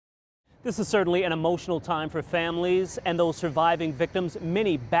This is certainly an emotional time for families and those surviving victims,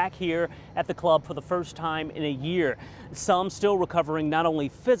 many back here at the club for the first time in a year. Some still recovering not only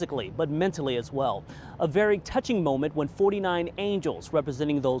physically, but mentally as well. A very touching moment when 49 angels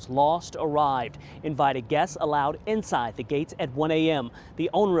representing those lost arrived. Invited guests allowed inside the gates at 1 a.m.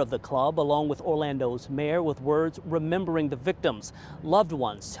 The owner of the club, along with Orlando's mayor, with words remembering the victims. Loved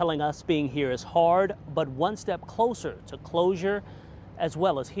ones telling us being here is hard, but one step closer to closure as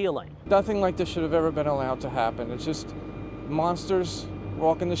well as healing. Nothing like this should have ever been allowed to happen. It's just monsters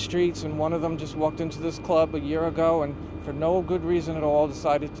walking the streets, and one of them just walked into this club a year ago and for no good reason at all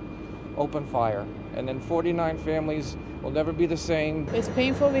decided to open fire. And then 49 families will never be the same. It's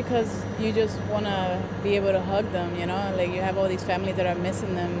painful because you just want to be able to hug them, you know? Like, you have all these families that are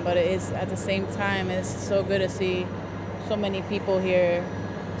missing them, but it is, at the same time, it's so good to see so many people here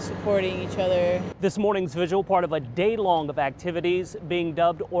supporting each other. This morning's vigil, part of a day-long of activities being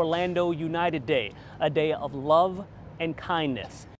dubbed Orlando United Day, a day of love and kindness.